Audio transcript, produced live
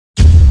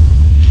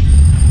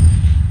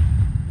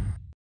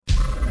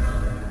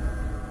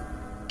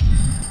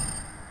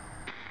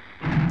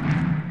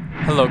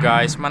Hello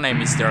guys, my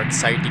name is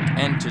DarkCyTic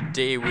and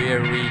today we are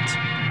with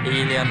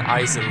Alien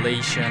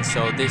Isolation.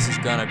 So this is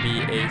gonna be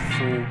a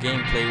full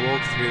gameplay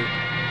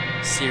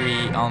walkthrough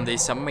series on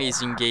this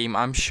amazing game.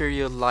 I'm sure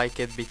you'll like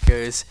it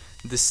because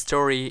the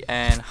story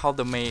and how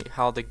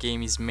the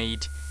game is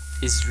made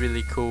is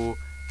really cool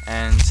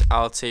and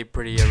I would say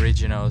pretty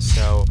original.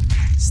 So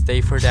stay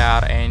for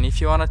that, and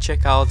if you wanna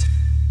check out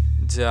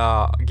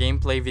the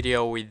gameplay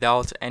video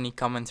without any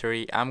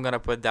commentary, I'm gonna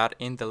put that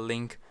in the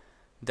link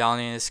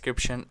down in the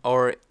description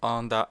or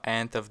on the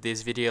end of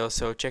this video,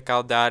 so check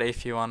out that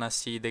if you wanna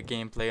see the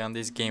gameplay on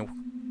this game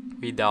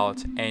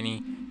without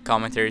any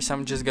commentary. So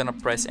I'm just gonna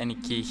press any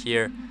key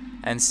here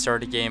and start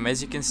the game.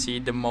 As you can see,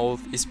 the mode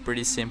is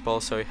pretty simple,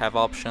 so you have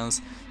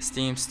options,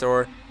 Steam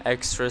store,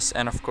 extras,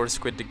 and of course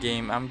quit the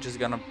game. I'm just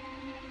gonna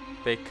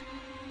pick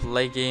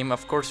play game.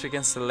 Of course we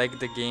can select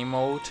the game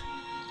mode,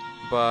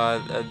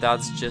 but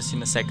that's just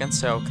in a second.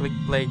 So click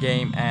play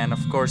game, and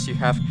of course you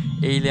have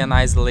Alien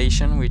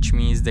Isolation, which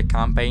means the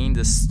campaign,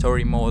 the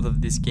story mode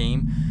of this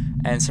game,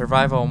 and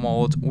survival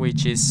mode,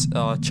 which is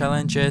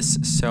challenges,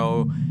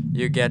 so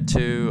you get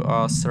to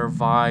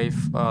survive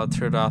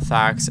through the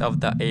attacks of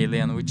the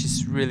alien, which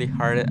is really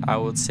hard, I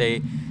would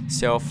say.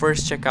 So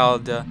first check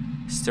out the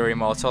story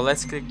mode, so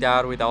let's click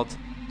that. Without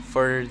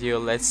further ado,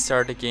 let's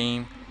start the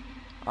game.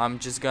 I'm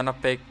just gonna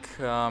pick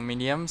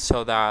medium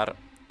so that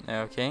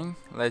okay,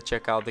 let's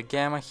check out the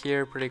gamma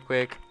here pretty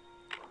quick.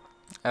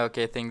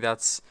 Okay, I think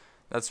that's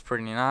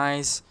pretty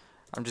nice.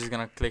 I'm just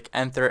gonna click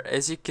enter.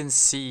 As you can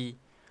see,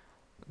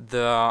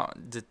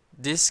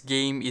 this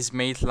game is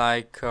made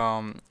like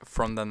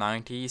from the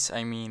 90s.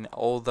 I mean,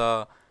 all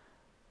the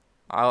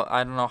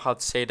I don't know how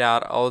to say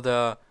that, all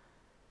the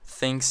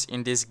things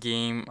in this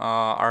game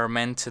are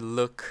meant to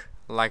look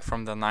like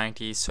from the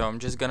 90s. So I'm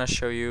just gonna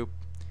show you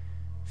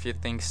a few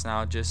things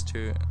now just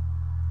to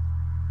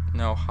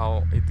know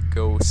how it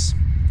goes.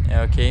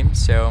 Okay,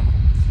 so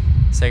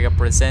Sega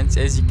presents.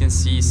 As you can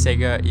see,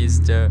 Sega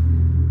is the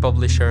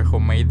publisher who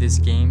made this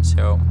game,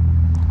 so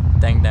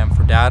thank them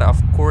for that.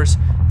 Of course,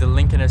 the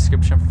link in the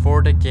description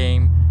for the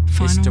game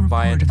is to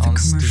buy it on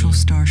Steam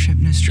Starship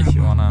Nostromo. if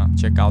you wanna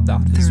check out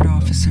that. Third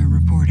officer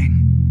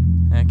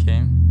reporting.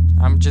 Okay,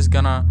 I'm just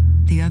gonna.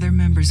 The other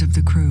members of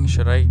the crew.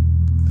 Should I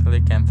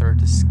click enter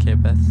to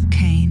skip it?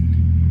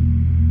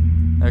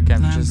 Kane. Okay,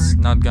 I'm Lambert, just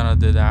not gonna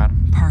do that.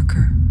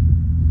 Parker.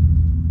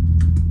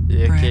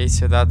 Okay, Brett,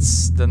 so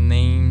that's the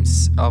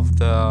names of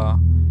the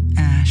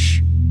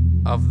Ash,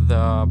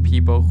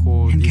 people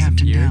who and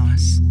Captain disappeared.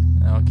 Dallas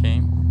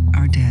Okay.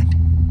 are dead.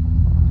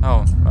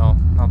 Oh, well,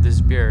 not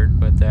disappeared,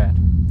 but dead.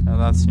 Oh,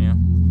 that's new.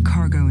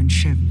 Cargo and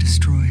ship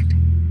destroyed.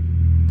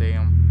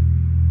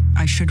 Damn.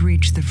 I should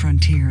reach the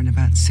frontier in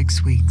about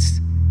 6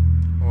 weeks.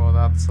 Well,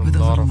 that's a With a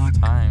lot little luck,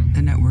 of time.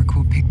 the network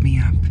will pick me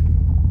up.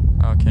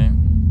 Okay.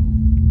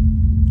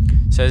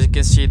 So as you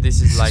can see,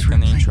 this is like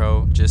an Ripley,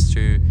 intro just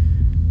to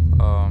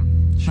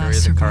show you last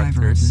the survivor of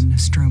characters. the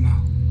Nostromo.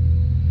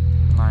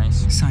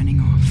 Nice. Signing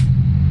off.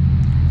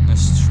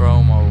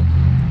 Nostromo.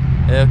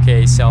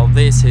 Okay, so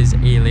this is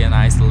Alien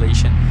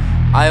Isolation.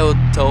 I would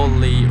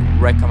totally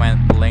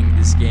recommend playing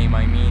this game.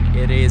 I mean,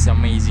 it is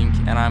amazing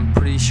and I'm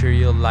pretty sure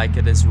you'll like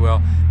it as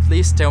well.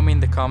 Please tell me in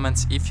the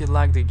comments if you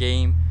like the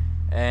game,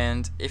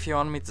 and if you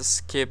want me to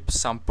skip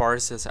some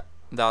parts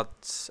that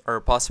are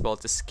possible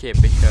to skip,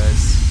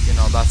 because you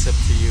know, that's up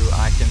to you.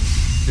 I can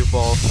do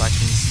both. I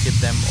can skip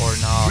them or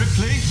not.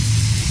 Ripley?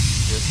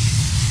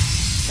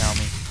 Just tell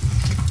me.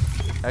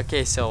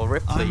 Okay, so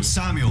Ripley. I'm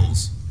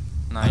Samuels.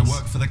 Nice. I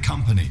work for the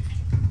company.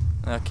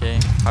 Okay,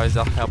 how is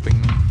that helping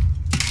me?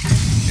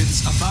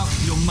 It's about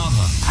your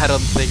mother. I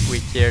don't think we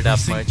care that I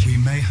think much. we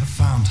may have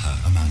found her,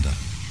 Amanda.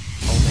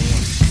 Oh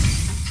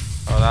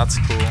damn. Oh, that's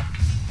cool.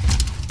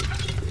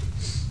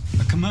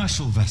 A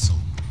commercial vessel,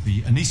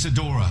 the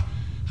Anisadora,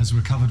 has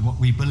recovered what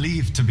we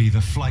believe to be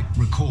the flight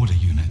recorder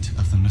unit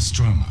of the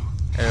Nostromo.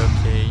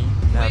 Okay,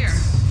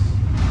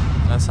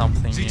 that's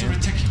something Zeta new.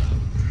 Reticula.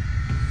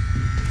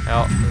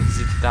 Oh,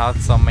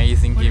 that's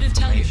amazing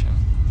information.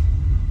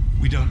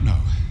 We don't know.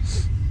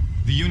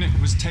 The unit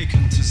was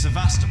taken to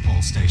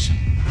Sevastopol station.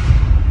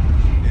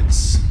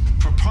 It's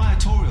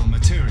proprietorial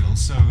material,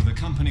 so the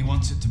company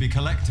wants it to be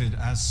collected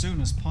as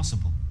soon as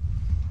possible.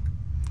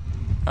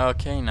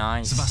 Okay,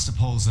 nice.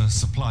 Sevastopol's a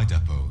supply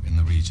depot in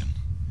the region.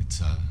 It's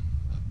a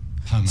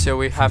permanent. So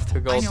we have to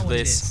football. go to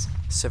this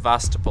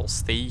Sevastopol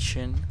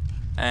station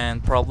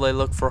and probably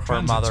look for her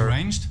Transit's mother,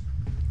 arranged.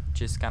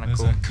 which is kind of There's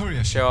cool. a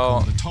courier ship So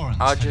called the Torrance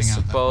I'll heading just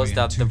out suppose way in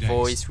that 2 the days.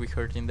 voice we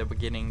heard in the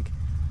beginning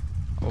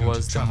Going was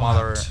to the travel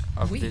mother out.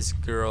 of this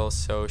girl,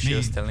 so she Me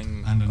was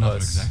telling and another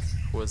us exec.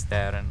 who was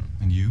there and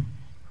And you,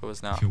 who was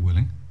if not. you're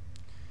willing.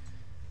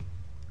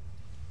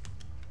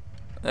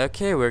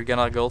 Okay, we're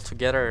gonna go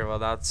together. Well,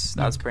 that's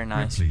Look, pretty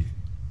nice. Ripley,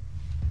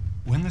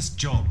 when this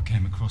job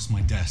came across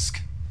my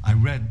desk, I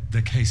read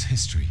the case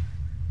history.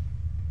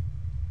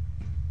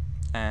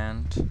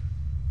 And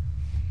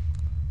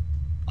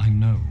I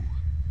know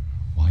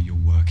why you're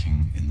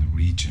working in the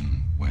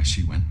region where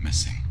she went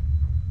missing.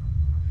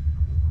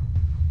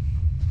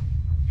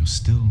 You're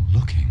still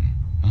looking,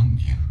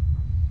 aren't you?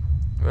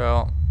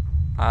 Well,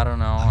 I don't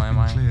know. I've Am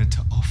been I? cleared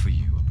to offer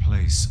you a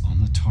place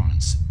on the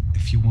Torrens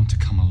if you want to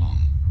come along.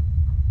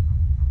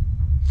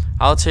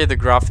 I would say the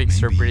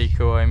graphics are Maybe pretty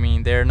cool. I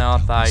mean, they're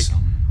not there'll be like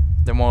some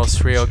the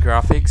most real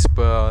friendship. graphics,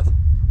 but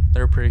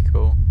they're pretty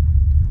cool.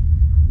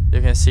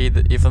 You can see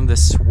even the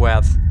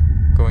sweat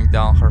going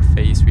down her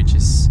face, which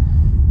is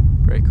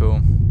pretty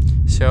cool.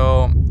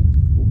 So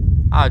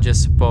I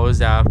just suppose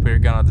that we're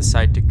gonna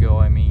decide to go.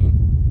 I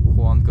mean, who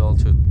won't go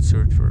to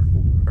search for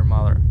her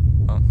mother?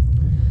 Well,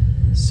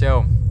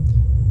 so,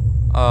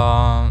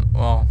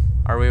 well,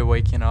 are we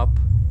waking up?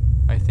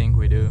 I think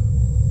we do.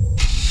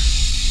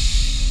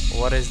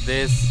 What is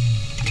this?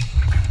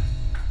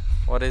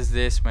 What is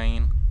this,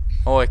 man?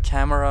 Oh, a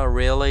camera,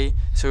 really?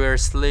 So we're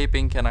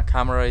sleeping and a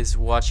camera is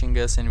watching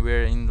us and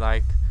we're in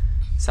like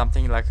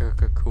something like a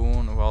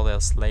cocoon. Well,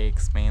 there's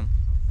legs, man.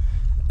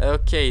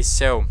 Okay,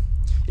 so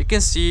you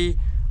can see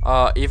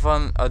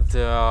even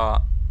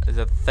the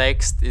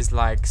text is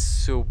like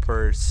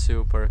super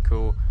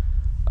cool.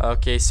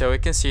 Okay, so we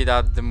can see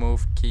that the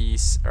move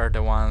keys are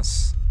the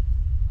ones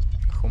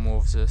who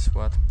moves us.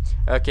 What?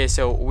 Okay,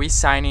 so we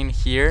sign in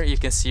here. You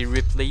can see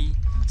Ripley.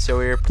 So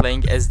we're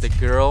playing as the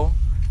girl.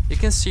 You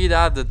can see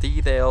that the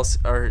details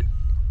are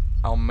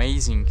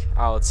amazing,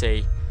 I would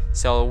say.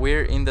 So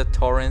we're in the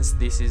Torrens.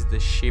 This is the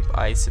ship,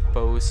 I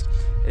suppose.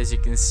 As you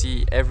can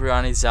see,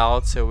 everyone is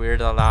out, so we're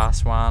the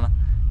last one.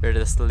 We're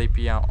the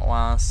sleepy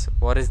ones.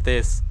 What is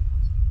this?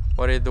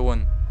 What are you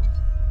doing?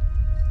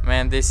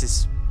 Man, this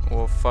is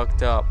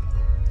fucked up.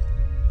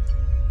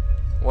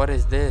 What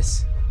is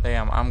this?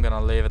 Damn, I'm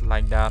gonna leave it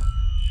like that.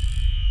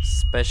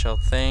 Special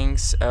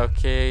things.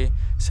 Okay,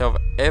 so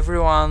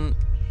everyone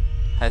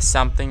has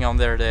something on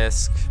their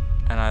desk,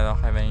 and I don't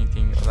have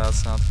anything.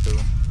 That's not true.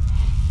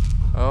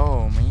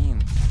 Oh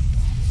man.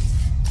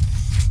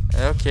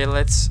 Okay,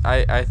 let's.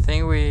 I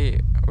think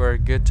we're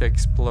good to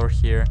explore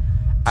here.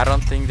 I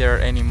don't think there are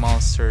any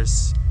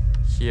monsters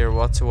here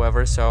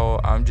whatsoever, so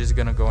I'm just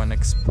gonna go and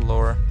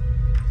explore.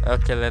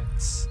 Okay,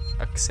 let's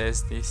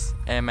access this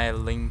email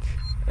link.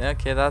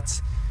 Okay,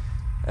 that's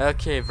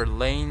okay.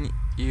 Verlaine,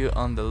 you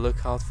on the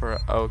lookout for.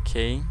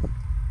 Okay.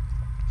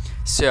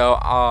 So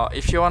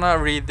if you wanna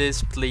read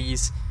this,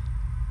 please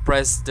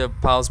press the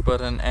pause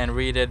button and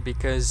read it,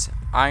 because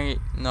I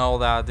know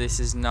that this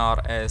is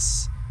not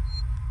as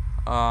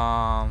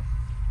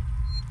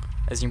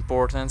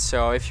important.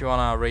 So if you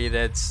wanna read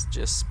it,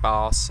 just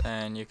pause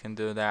and you can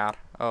do that.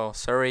 Oh,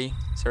 sorry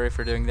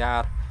for doing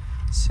that.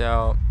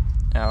 So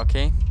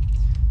okay,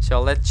 so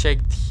let's check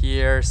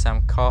here.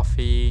 Some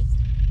coffee,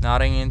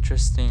 nothing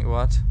interesting.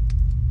 What?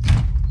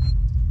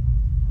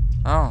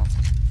 Oh,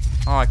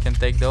 I can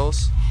take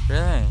those,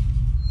 really?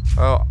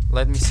 Oh,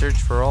 let me search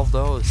for all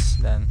those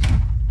then,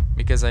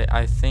 because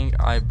I think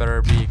I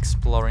better be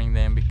exploring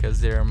them,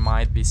 because there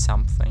might be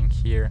something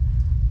here.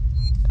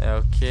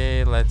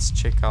 Okay, let's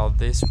check out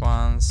these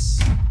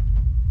ones.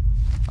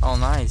 Oh,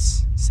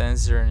 nice.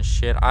 Sensor and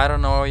shit. I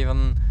don't know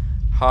even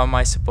how am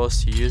I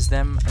supposed to use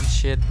them and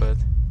shit, but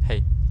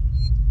hey.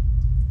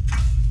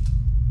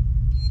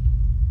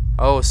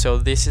 Oh, so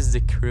this is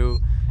the crew.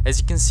 As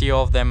you can see,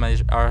 all of them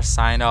are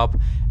signed up,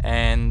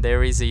 and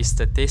there is a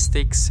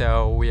statistics.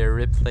 So we are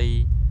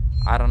Ripley.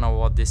 I don't know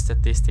what the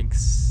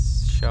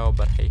statistics show,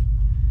 but hey.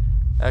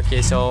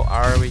 Okay, so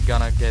are we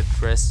gonna get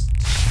dressed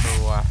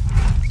or what?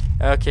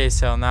 Okay,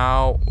 so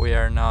now we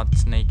are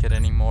not naked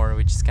anymore,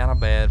 which is kind of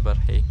bad, but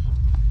hey.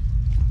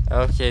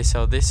 Okay,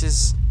 so this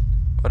is...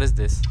 what is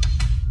this?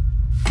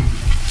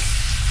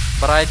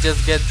 But I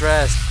just got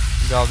dressed.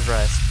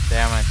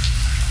 Damn it.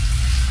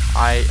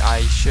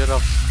 I should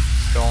have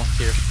gone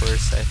here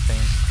first, I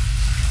think.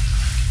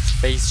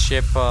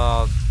 Spaceship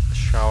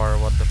shower,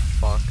 what the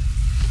fuck?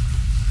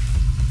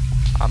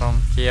 I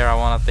don't care, I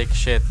wanna take a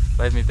shit.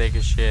 Let me take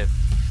a shit.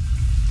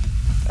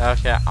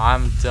 Okay,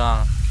 I'm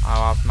done. I'm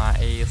off my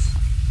ass.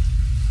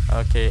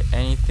 Okay,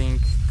 anything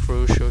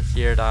crucial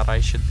here that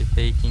I should be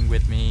taking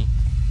with me?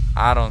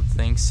 I don't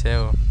think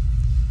so.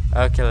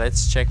 Okay,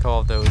 let's check all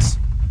of those.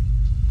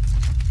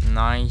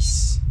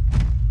 Nice.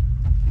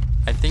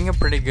 I think I'm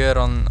pretty good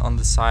on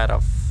the side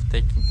of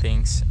taking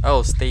things.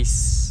 Oh,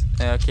 stays.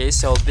 Okay,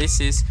 so this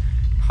is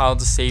how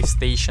the save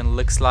station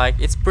looks like.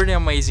 It's pretty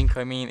amazing.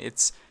 I mean,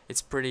 it's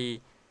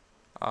pretty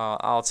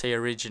I'll say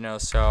original,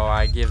 so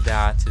I give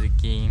that to the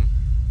game.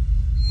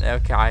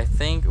 Okay, I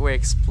think we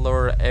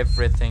explored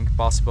everything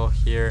possible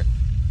here.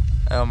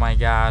 Oh my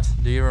god,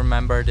 do you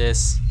remember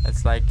this?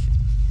 It's like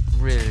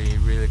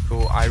really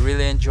cool. I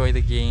really enjoy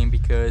the game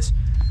because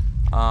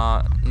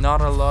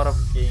not a lot of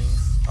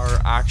games are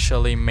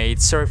actually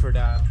made, sorry for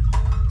that,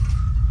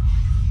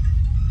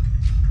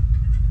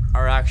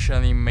 are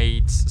actually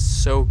made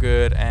so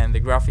good, and the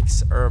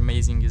graphics are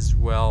amazing as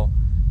well.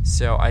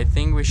 So I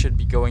think we should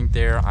be going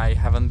there. I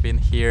haven't been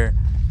here.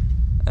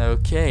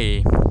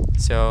 Okay,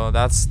 so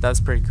that's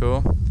pretty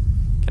cool.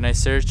 Can I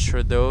search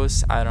for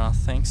those? I don't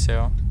think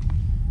so.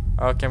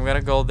 Okay, I'm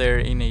gonna go there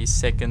in a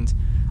second.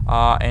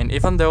 And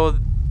even though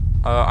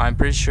I'm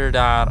pretty sure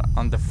that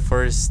on the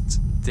first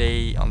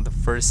day, on the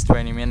first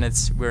 20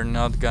 minutes, we're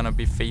not gonna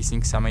be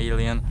facing some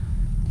alien,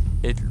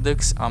 It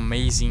looks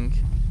amazing,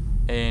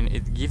 and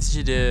it gives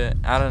you the,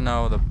 I don't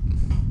know, the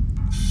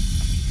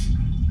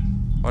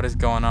what is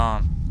going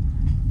on.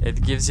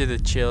 It gives you the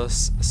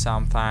chills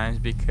sometimes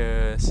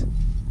because,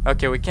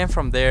 okay, we came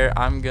from there.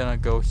 I'm gonna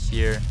go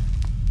here.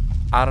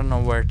 I don't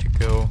know where to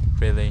go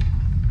really.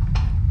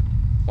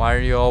 Why are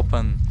you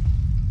open?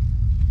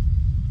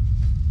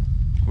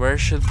 Where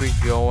should we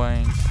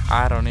going?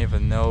 I don't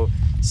even know.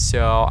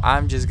 So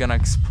I'm just gonna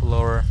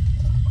explore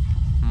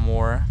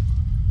more.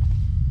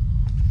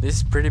 This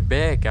is pretty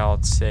big, I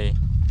would say.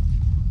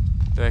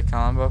 Do I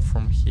climb up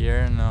from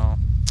here? No,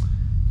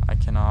 I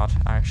cannot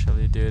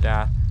actually do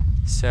that.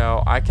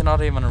 So I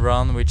cannot even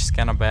run, which is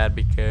kind of bad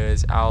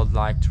because I would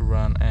like to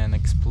run and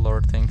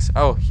explore things.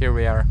 Oh, here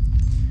we are.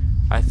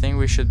 I think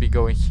we should be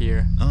going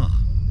here. Ah,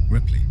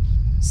 Ripley.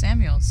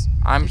 Samuels.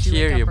 I'm did you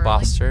here, wake you up early?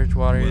 bastard.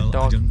 What are you Well, I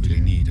talking don't really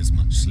to? need as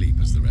much sleep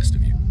as the rest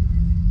of you.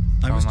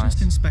 I Oh, was nice.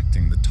 just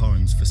inspecting the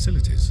Torrens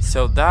facilities.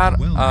 So that, A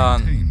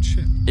well-maintained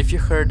ship. if you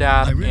heard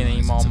that I in realize a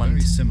it's a very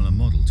moment, similar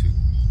model to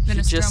he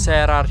just Nostromo.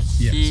 said that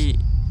he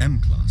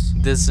M-class.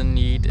 doesn't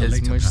need A as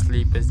later much pattern.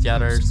 sleep as the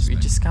others,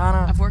 which is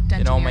kinda, I've worked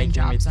you know, engineering making me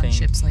jobs on think,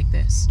 ships like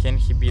this. can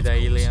he be Of the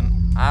course.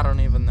 alien? I don't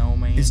even know,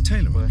 man. Is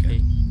Taylor But okay?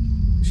 hey,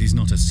 She's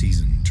not a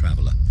seasoned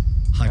traveler.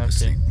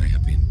 Hypersleep may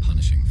have been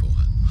punishing for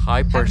her.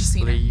 hyper Haven't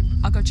seen her. sleep.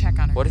 I'll go check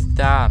on her. What is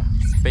that?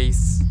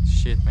 Space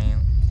shit, man.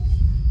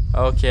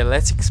 Okay,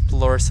 let's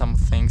explore some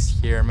things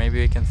here. Maybe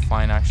we can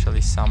find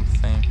actually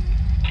something.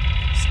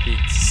 Speak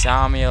to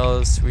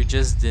Samuels. We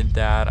just did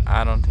that.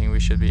 I don't think we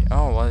should be.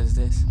 Oh, what is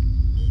this?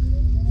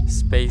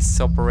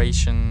 Space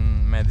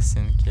operation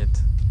medicine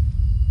kit.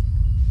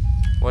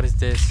 What is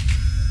this?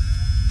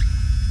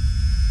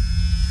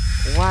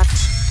 What?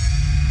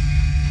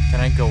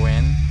 Can I go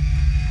in?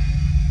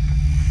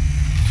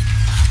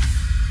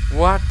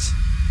 What?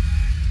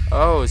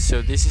 Oh,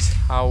 so this is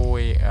how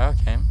we...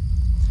 Okay.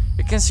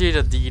 You can see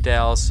the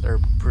details are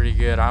pretty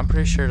good. I'm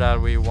pretty sure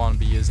that we won't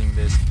be using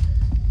this,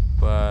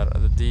 but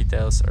the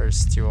details are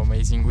still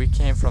amazing. We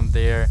came from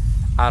there.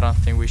 I don't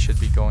think we should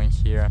be going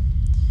here.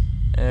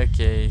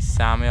 Okay,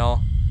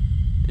 Samuel,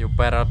 you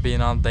better be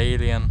not the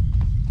alien,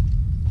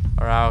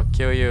 or I'll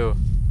kill you.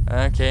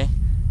 Okay,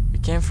 we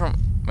came from...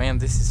 Man,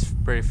 this is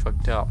pretty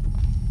fucked up.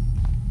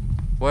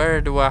 Where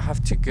do I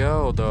have to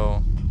go,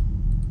 though?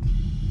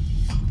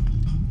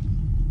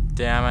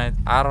 Damn it,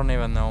 I don't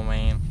even know,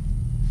 man.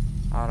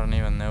 I don't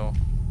even know.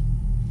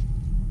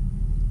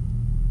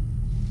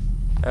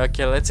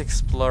 Okay, let's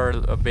explore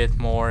a bit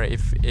more.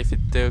 If it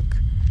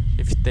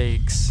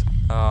takes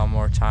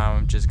more time,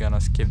 I'm just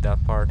gonna skip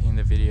that part in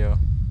the video.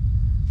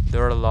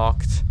 Door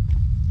locked.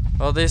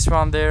 Oh, this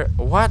one there.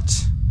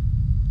 What?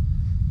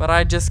 But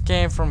I just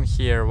came from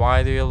here.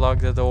 Why do you lock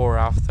the door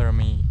after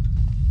me,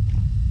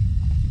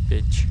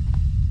 bitch?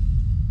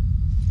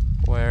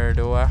 Where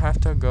do I have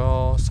to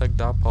go? Suck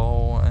that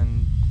pole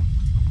and...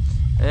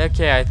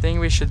 Okay, I think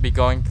we should be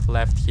going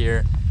left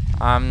here.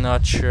 I'm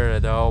not sure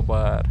though,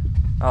 but...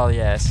 Oh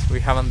yes, we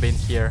haven't been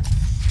here.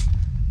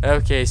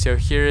 Okay, so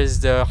here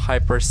is the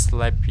hyper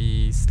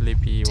sleepy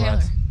Taylor,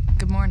 what?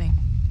 good morning.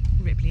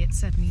 Ripley, it's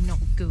certainly not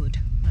good.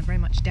 I very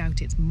much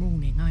doubt it's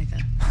morning either.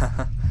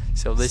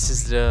 So this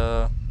is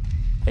the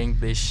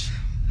English.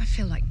 I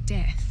feel like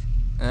death.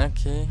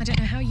 Okay. I don't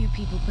know how you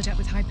people put up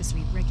with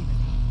hypersleep regularly.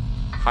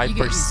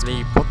 Hyper used to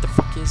sleep. What the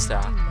fuck is I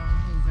that? don't do long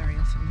haul very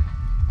often.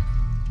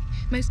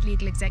 Most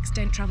legal execs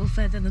don't travel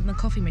further than the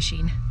coffee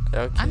machine.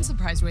 Okay. I'm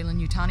surprised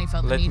Wayland Yutani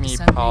felt the Let need me to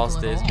send pause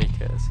legal this at all.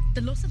 because...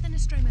 The loss of the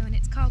Nostromo and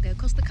its cargo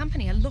cost the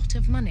company a lot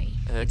of money.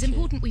 It's Okay.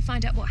 important we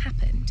find out what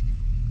happened.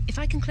 If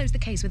I can close the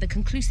case with a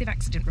conclusive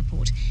accident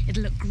report,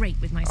 it'll look great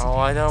with my Oh,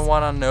 I don't superiors.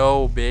 wanna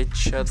know, bitch.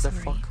 Shut I'm the sorry.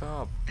 fuck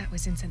up. That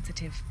was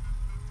insensitive.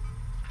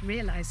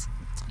 Realize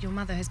your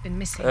mother has been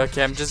missing. Okay,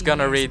 for I'm just 15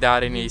 gonna years. read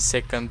that in a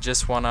second.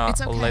 Just wanna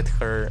It's okay. let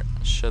her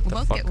shut We'll the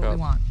both fuck get what up. we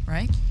want,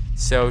 right?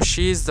 So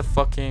she's the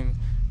fucking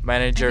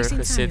manager Have you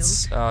who seen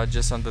sits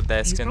just on the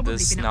desk He's and probably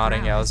does been up for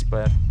nothing hours. else.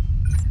 But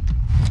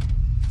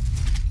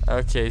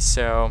okay,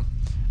 so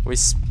we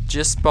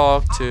just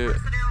spoke to.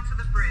 Personnel to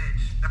the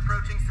bridge,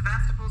 approaching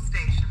Sevastopol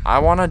Station. I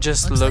wanna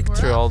just Looks like look we're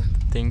through up. all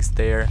things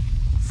there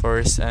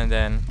first, and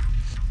then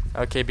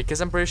okay,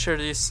 because I'm pretty sure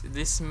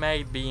this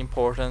may be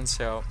important.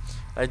 So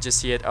let's just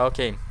see it.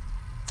 Okay.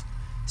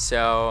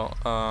 So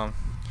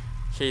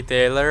hey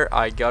Taylor,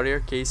 I got your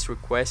case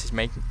request.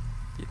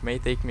 It may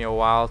take me a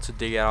while to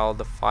dig out all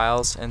the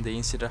files, and the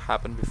incident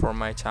happened before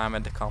my time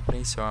at the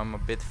company, so I'm a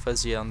bit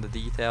fuzzy on the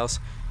details.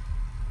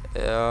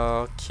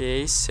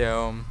 Okay,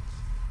 so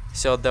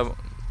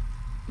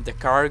the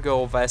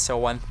cargo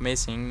vessel went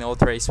missing. No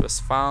trace was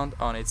found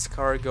on its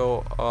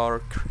cargo or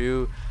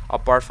crew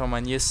apart from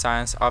a new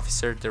science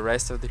officer. The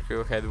rest of the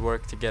crew had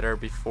worked together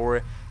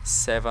before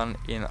 7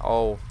 in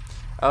all.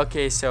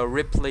 Okay, so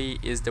Ripley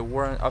is the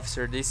warrant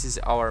officer. This is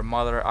our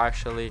mother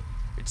actually,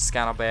 which is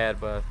kind of bad,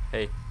 but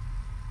hey.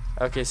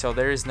 Okay, so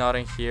there is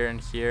nothing here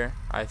and here,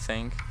 I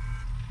think.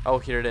 Oh,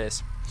 here it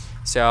is.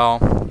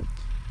 So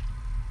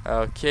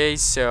okay,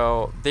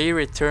 so they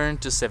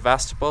returned to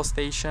Sevastopol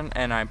station,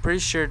 and I'm pretty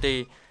sure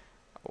they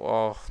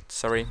Oh,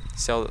 sorry.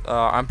 So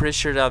I'm pretty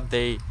sure that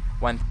they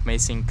went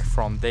missing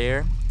from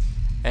there,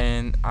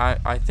 and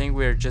I think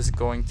we're just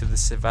going to the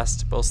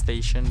Sevastopol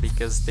station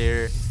because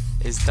there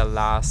is the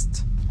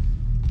last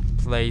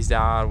place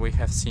that we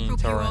have seen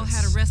Hope you all Torrance.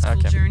 had a restful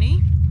Okay.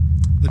 journey.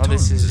 The Oh,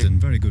 this Torrens is is in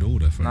very good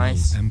order for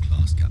nice. an old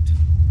M-class captain.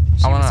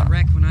 She I was a wanna-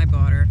 wreck when I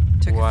bought her.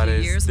 Took What a few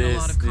is years and a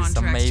lot this? of This is contracts to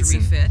amazing.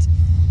 refit.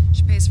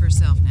 She pays for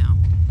herself now.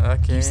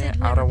 Okay, You said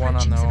I we're don't wanna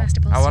approaching know.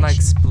 Sevastopol I wanna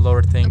station.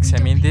 explore things. we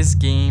I mean, don't- this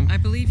game I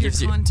believe your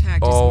gives you.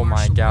 contact is Oh my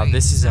Marshall god, Wade,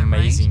 this is is that right?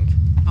 amazing.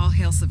 I'll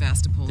hail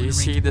Sevastopol. Do you and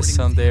see arrange the boarding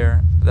sun with him.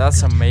 there?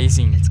 That's Good.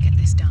 amazing. Let's get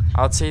this done.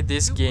 I'd say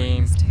this Don't worry,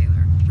 game Miss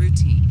Taylor.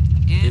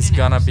 Routine. In is and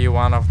gonna out. be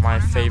one of my Connor,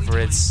 how we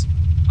favorites.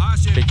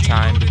 SMG Big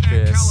time, loaded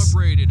and because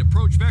calibrated.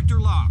 Approach vector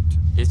locked.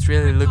 it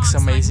really looks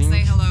Con, so I can say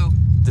amazing. hello.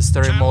 The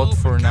story Channel mode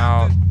for open,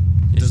 now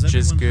Captain. is Does just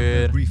everyone have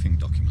their good. briefing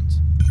documents?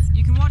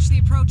 You can watch the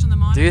approach on the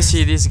monitor. Do you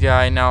see this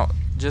guy now?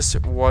 Just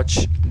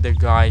watch the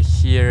guy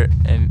here,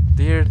 and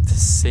they're the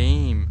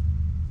same.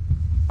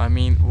 I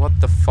mean, what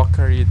the fuck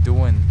are you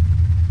doing?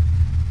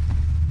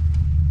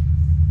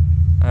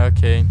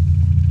 Okay.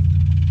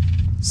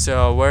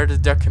 So where are the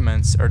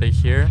documents? Are they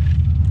here?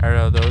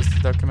 Are those the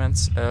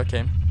documents?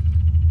 Okay.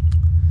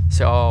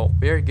 So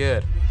we're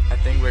good. I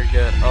think we're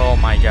good. Oh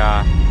my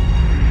god.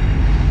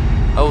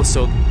 Oh,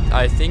 so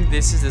I think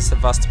this is the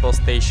Sevastopol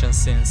station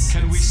since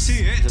Can we it's see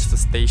it? just a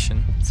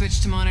station. Switch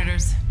to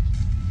monitors.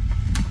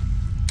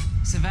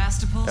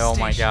 Sevastopol Oh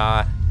my station.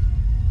 god.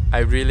 I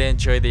really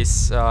enjoy this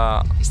Is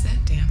that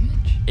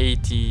damage?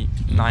 80,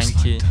 Looks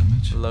 90 like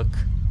damage. look.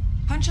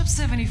 Punch up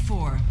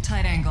 74.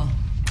 Tight angle.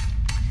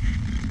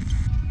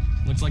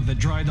 Looks like the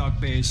dry dock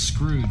bay is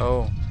screwed.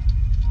 Oh,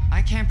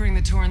 I can't bring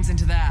the Torrens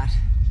into that.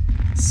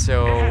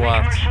 so This is a what?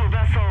 commercial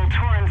vessel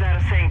Torrens out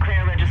of St.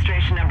 Clair,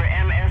 registration number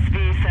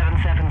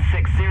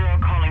MSV7760,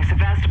 calling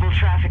Sevastopol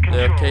traffic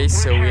control. Okay,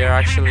 so we are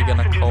actually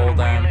gonna call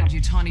them.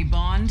 Yutani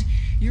Bond,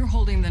 you're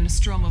holding the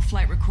Nostromo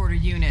flight recorder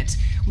unit.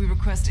 We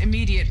request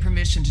immediate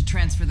permission to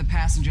transfer the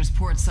passengers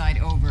port side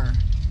over.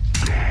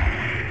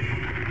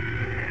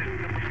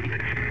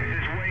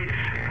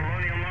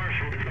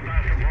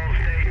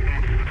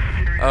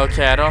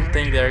 Okay, I don't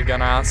think they're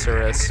gonna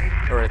answer us,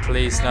 or at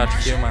least not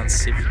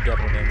humans, if you get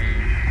what I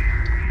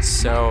mean.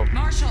 So,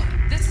 Marshall,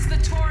 this is the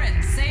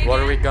Torrens. Say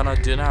what are we again. gonna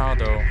do now,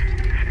 though?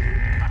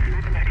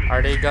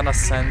 Are they gonna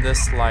send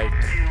us, like,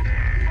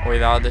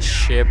 without the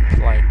ship,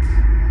 like...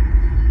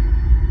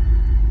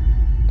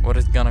 What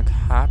is gonna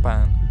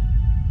happen?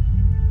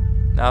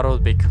 That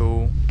would be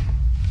cool.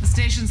 The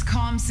station's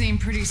comms seem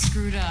pretty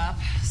screwed up,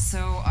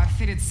 so I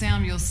fitted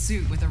Samuel's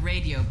suit with a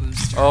radio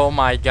booster. Oh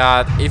my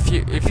god, if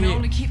you Can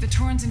only keep the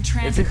Torrens in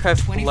transit have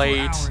for 24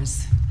 played-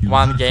 hours.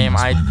 one game,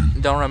 I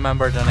don't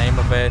remember the name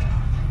of it,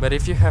 but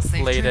if you have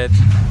Safe played trip. it,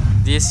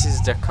 this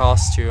is the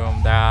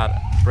costume that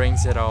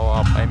brings it all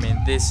up. I mean,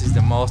 this is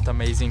the most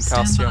amazing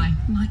costume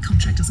My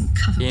contract doesn't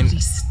cover in bloody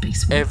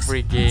spacewalks.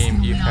 every That's the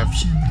game you only have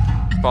option.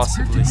 And it's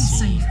possibly perfectly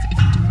seen. safe if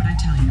you do what I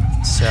tell you.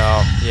 So,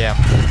 yeah.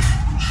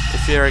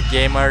 If you're a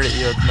gamer,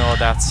 you'd know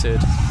that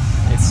suit.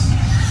 It's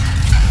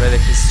really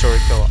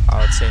historical,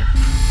 I would say.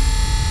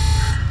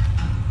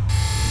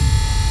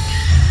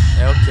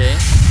 Okay.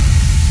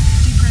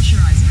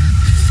 Depressurizer.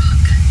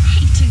 Fuck.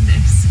 Hating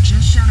this.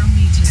 Just shadow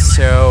me, Taylor.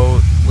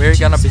 So, we're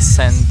gonna be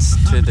sent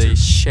to the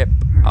ship,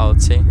 I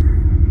would say.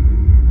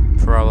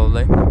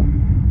 Probably.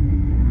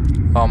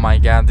 Oh my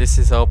god, this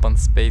is open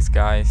space,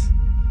 guys.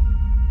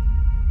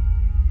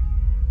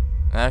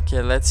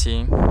 Okay, let's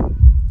see.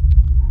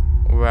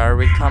 Where are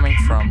we coming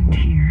from?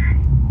 Here.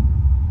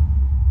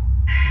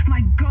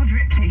 My God,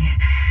 Ripley.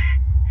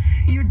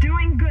 You're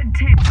doing good,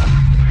 Tim.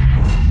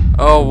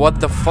 Oh, what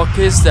the fuck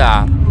is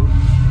that?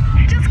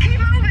 Just keep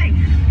moving.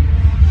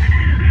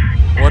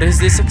 What is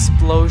this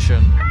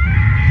explosion?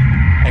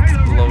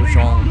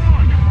 Explosion.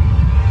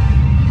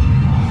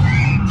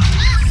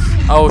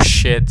 Oh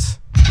shit.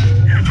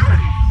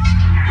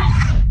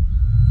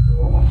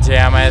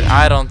 Damn it,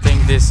 I don't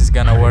think this is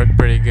gonna work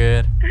pretty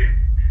good.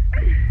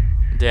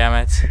 Damn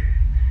it.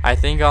 I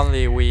think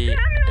only we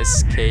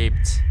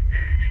escaped.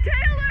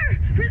 Taylor,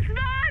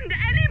 respond,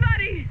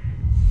 anybody.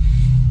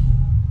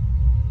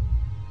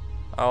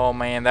 Oh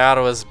man, that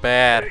was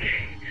bad.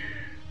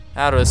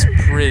 That was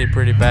pretty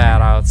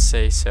bad, I would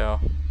say so.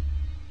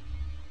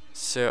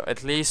 So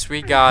at least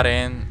we got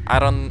in. I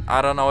don't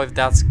know if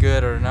that's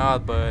good or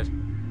not, but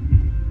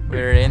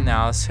we're in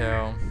now,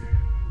 so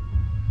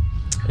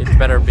it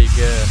better be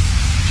good.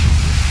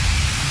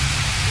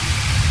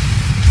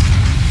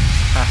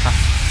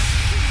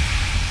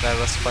 That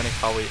was funny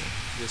how we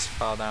just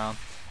fell down.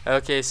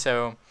 Okay,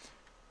 so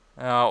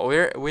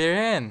we're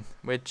in,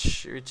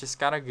 which is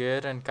kind of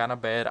good and kind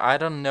of bad. I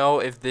don't know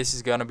if this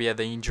is gonna be a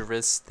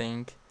dangerous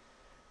thing.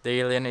 The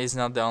alien is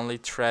not the only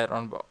threat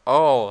on.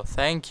 Oh,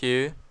 thank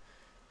you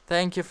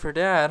for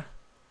that.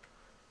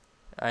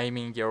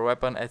 Aiming your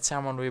weapon at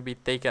someone will be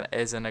taken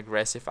as an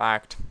aggressive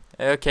act.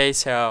 Okay,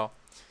 so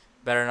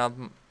better not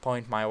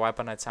point my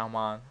weapon at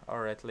someone,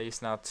 or at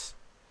least not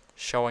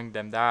showing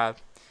them that.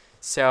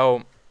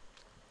 So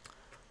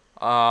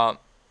I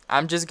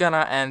I'm just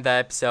gonna end the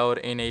episode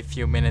in a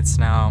few minutes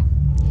now.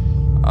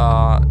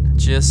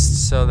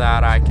 Just so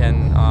that I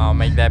can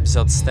make the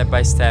episode step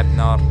by step,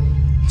 not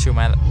too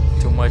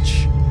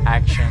much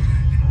action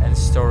and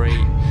story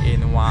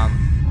in one.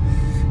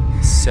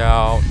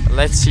 So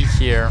let's see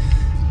here.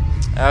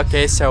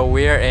 Okay, so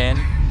we're in,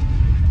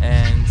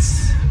 and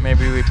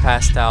maybe we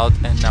passed out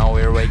and now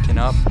we're waking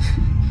up.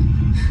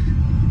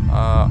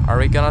 Are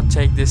we gonna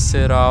take this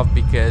suit off,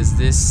 because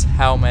this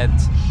helmet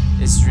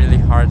is really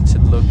hard to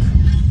look.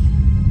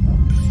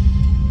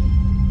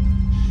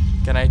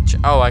 Can I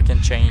oh, I can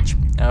change.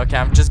 Okay,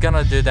 I'm just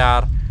gonna do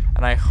that,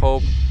 and I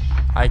hope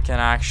I can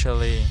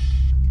actually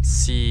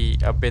see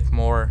a bit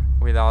more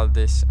without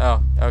this.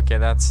 Oh, okay,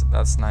 that's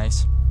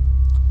nice.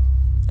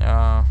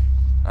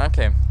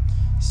 Okay,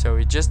 so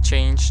we just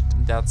changed.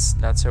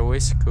 That's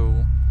always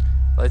cool.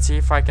 Let's see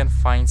if I can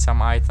find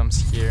some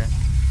items here.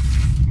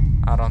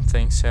 I don't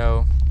think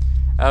so.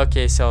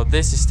 Okay, so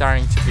this is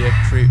starting to be a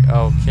creep.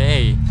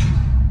 Okay.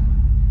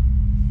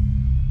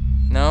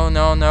 No,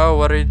 no, no,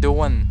 what are you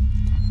doing?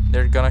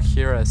 They're gonna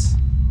hear us.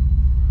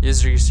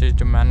 Use research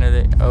to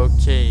manually.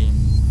 Okay.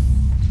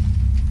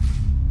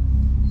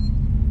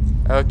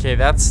 Okay,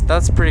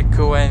 that's pretty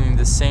cool, and at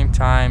the same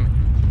time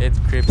it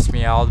creeps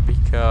me out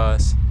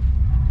because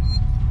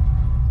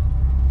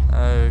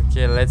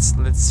okay, let's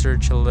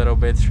search a little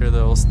bit through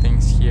those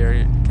things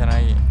here. Can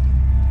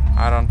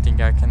I don't think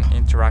I can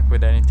interact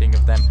with anything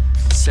of them.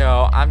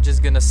 So I'm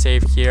just gonna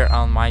save here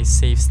on my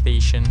save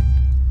station.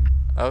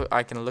 Oh,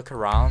 I can look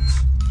around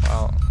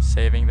while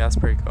saving. That's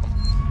pretty cool.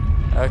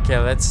 Okay,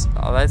 let's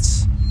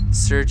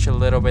search a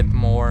little bit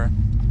more,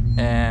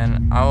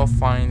 and I will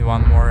find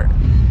one more.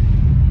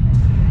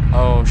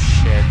 Oh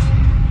shit.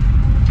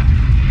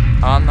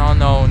 Oh no,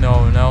 no,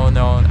 no, no,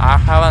 no. I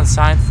haven't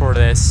signed for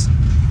this.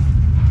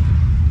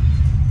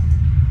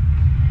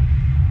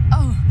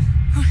 Oh.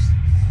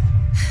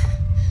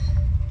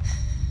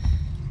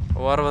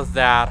 What was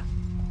that?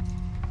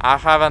 I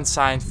haven't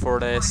signed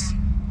for this.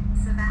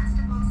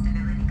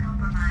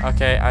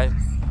 Okay, I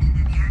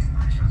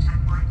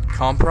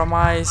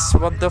compromise?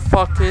 What the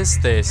fuck is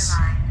this?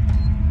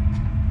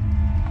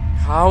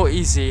 How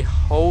is a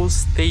whole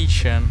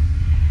station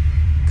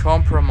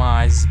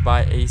compromised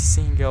by a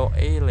single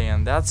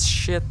alien? That's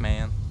shit,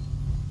 man.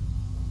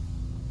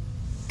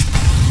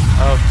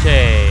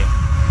 Okay.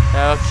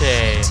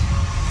 Okay.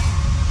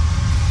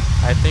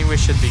 I think we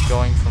should be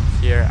going from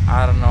here.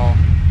 I don't know.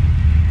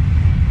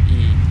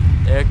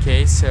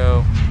 Okay,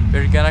 so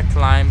we're gonna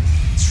climb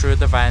through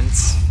the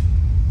vents,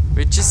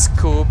 which is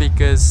cool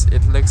because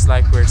it looks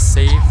like we're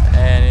safe,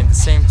 and at the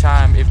same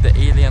time, if the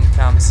alien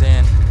comes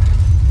in,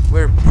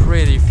 we're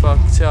pretty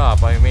fucked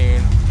up. I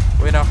mean,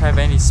 we don't have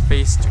any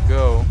space to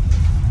go.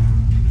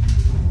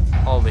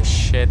 Holy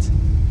shit.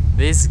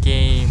 This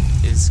game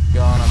is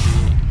gonna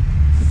be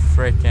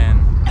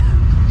freaking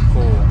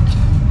cool.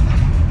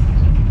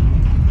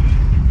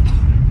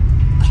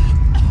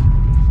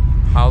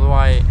 How do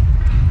I,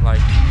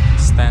 like,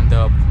 stand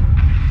up?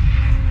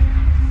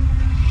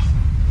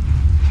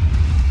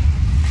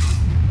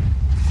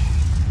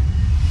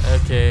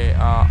 Okay,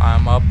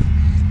 I'm up.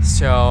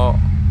 So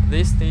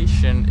this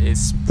station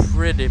is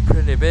pretty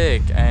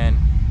big, and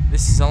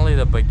this is only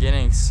the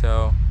beginning,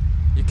 so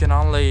you can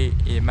only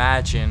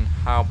imagine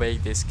how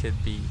big this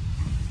could be.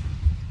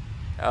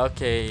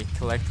 Okay,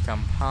 collect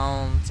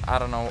compounds. I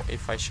don't know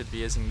if I should be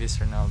using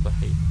this or not, but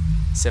hey.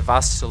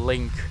 Sevastopol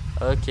link.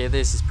 Okay,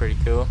 this is pretty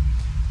cool.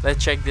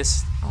 Let's check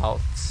this out.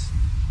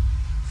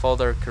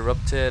 Folder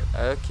corrupted.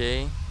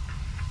 Okay.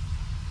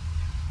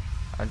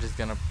 I'm just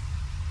gonna.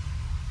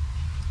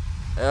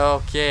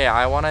 Okay,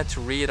 I wanted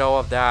to read all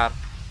of that.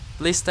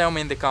 Please tell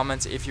me in the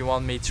comments if you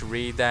want me to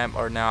read them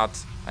or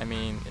not. I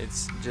mean,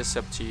 it's just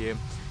up to you.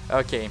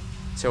 Okay,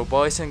 so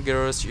boys and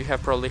girls, you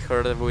have probably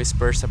heard of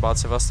whispers about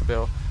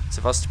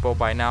Sevastopol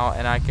by now,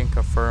 and I can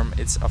confirm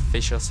it's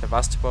official.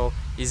 Sevastopol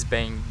is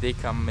being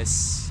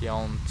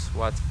decommissioned.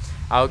 What?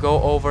 I'll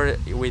go over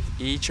with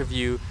each of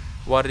you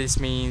what this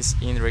means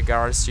in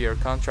regards to your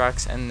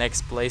contracts and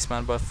next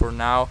placement, but for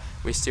now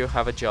we still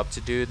have a job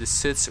to do. The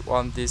suits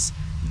want this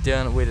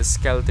done with a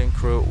skeleton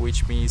crew,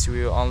 which means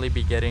we will only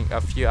be getting a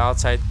few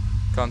outside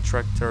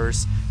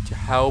contractors to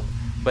help,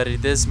 but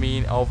it does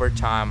mean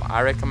overtime.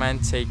 I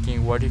recommend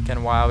taking what you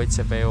can while it's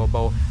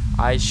available.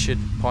 I should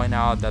point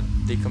out that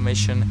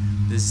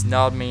decommission does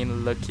not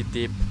mean lucky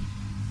dip.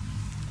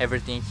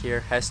 Everything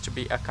here has to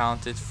be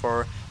accounted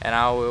for, and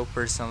I will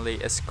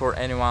personally escort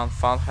anyone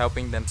found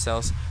helping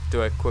themselves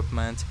to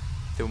equipment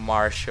to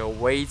marshal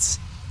weights.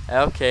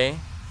 Okay,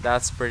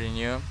 that's pretty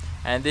new.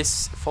 And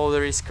this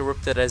folder is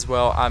corrupted as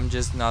well. I'm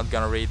just not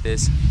gonna read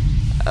this.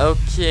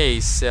 Okay,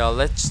 so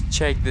let's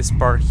check this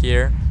part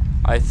here.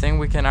 I think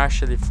we can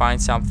actually find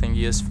something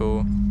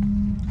useful,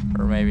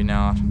 or maybe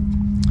not.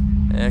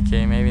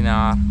 Okay, maybe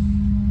not.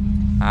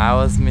 I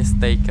was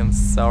mistaken,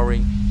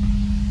 sorry.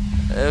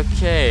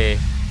 Okay,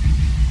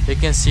 you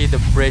can see the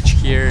bridge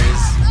here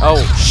is.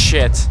 Oh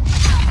shit,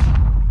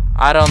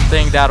 I don't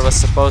think that was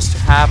supposed to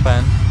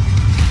happen.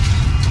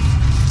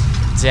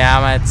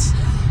 Damn it.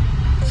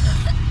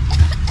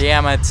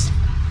 Damn it.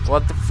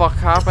 What the fuck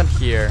happened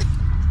here?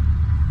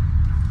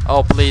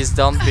 Oh, please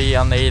don't be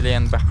an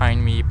alien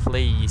behind me,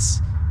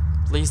 please.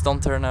 Please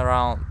don't turn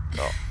around.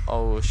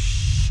 Oh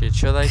shit,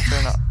 should I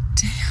turn around?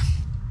 Damn.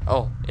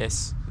 Oh,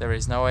 yes. There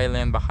is no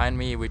alien behind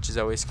me, which is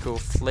always cool.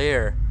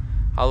 Flare.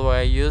 How do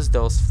I use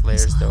those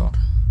flares though?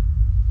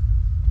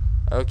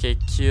 Okay,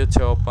 Q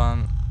to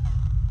open.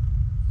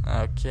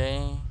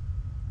 Okay.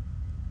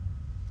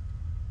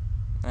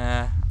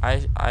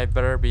 I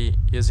better be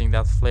using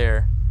that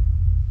flare.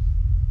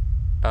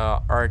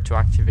 R to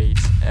activate.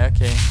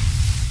 Okay.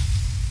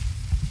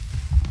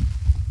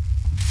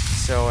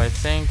 So I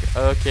think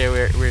okay,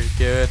 we're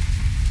good.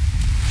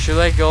 Should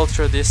I go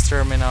through this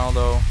terminal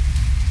though?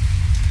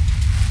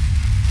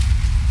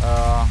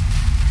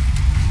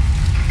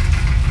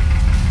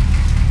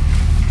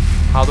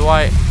 How do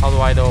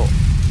I though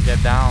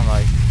get down?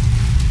 Like,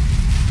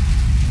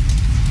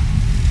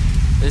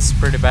 this is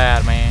pretty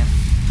bad, man.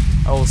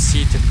 Oh,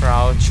 C to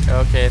crouch.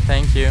 Okay,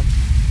 thank you.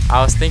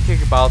 I was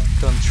thinking about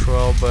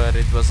control, but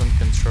it wasn't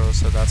control,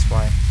 so that's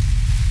why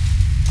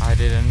I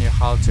didn't know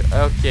how to.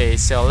 Okay,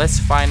 so let's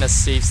find a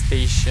safe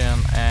station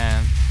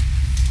and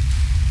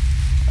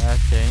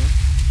okay.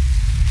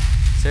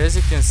 So as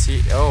you can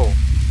see, oh,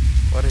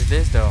 what is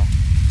this though?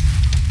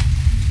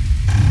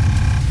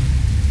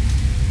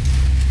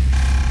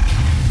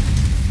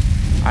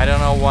 I don't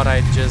know what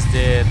I just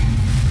did.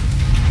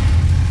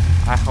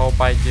 I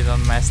hope I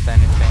didn't mess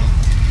anything.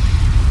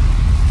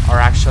 Or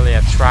actually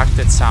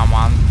attracted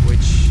someone,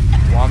 which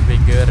won't be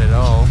good at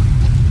all.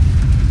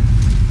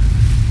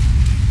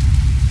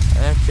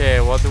 Okay,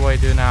 what do I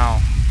do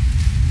now?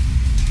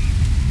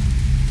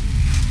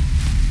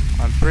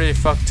 I'm pretty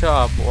fucked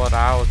up, what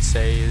I would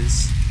say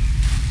is.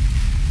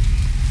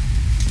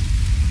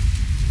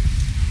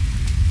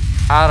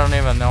 I don't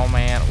even know,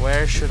 man.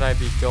 Where should I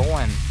be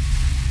going?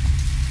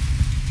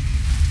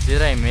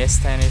 Did I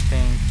miss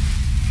anything?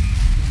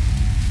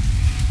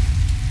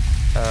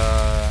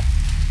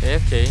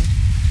 Okay.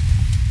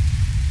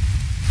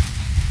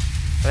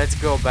 Let's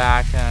go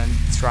back and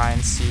try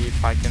and see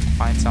if I can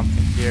find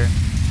something here.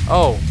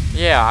 Oh,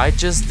 yeah, I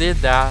just did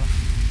that.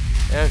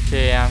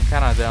 Okay, I'm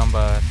kinda dumb,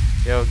 but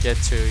you'll get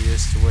too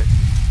used to it.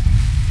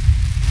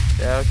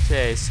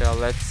 Okay, so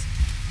let's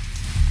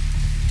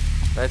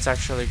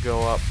actually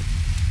go up.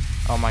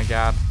 Oh my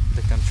god,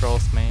 the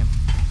controls, man.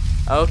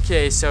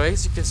 Okay, so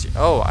as you can see,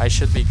 oh, I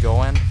should be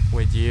going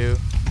with you.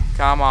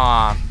 Come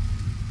on.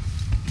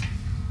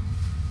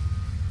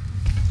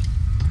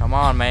 Come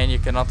on, man, you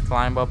cannot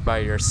climb up by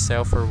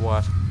yourself or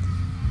what?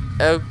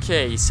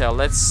 Okay, so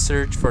let's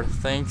search for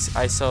things.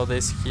 I saw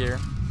this here.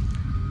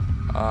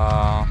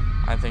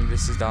 I think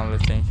this is the only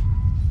thing.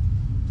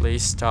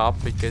 Please stop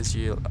because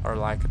you are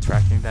like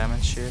attracting them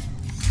and shit.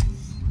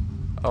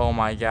 Oh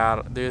my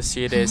god, do you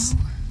see this?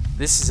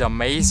 This is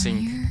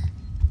amazing.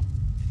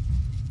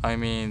 I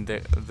mean,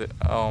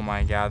 oh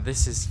my god,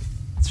 this is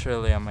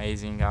truly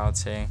amazing, I would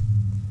say.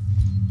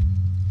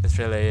 It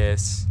really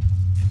is.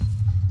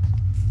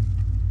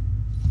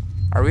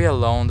 Are we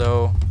alone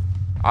though?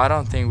 I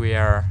don't think we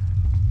are.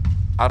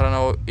 I don't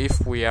know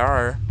if we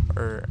are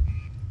or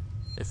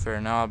if we're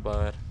not,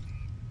 but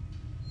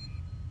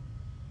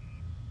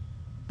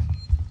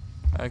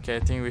okay, I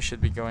think we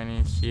should be going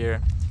in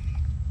here.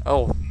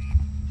 Oh,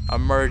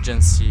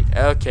 emergency.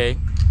 Okay,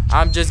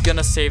 I'm just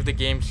gonna save the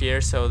game here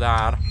so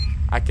that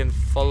I can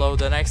follow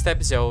the next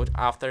episode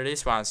after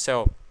this one.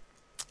 So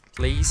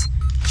please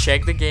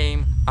check the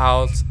game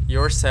out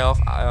yourself.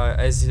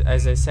 As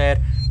I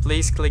said,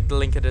 please click the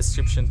link in the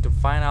description to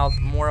find out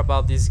more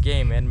about this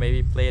game and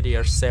maybe play it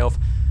yourself.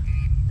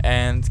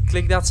 And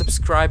click that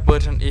subscribe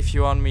button if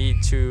you want me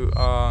to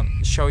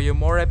show you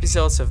more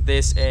episodes of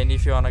this, and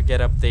if you want to get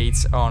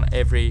updates on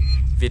every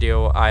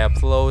video I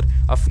upload.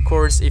 Of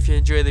course, if you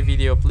enjoy the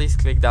video, please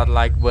click that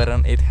like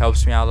button, it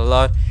helps me out a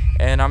lot.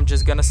 And I'm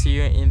just gonna see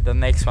you in the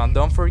next one.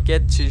 Don't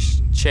forget to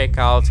check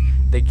out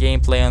the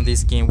gameplay on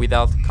this game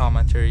without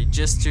commentary,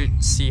 just to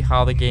see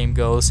how the game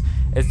goes.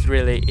 It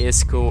really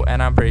is cool,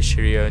 and I'm pretty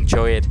sure you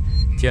enjoy it.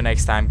 Till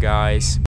next time, guys.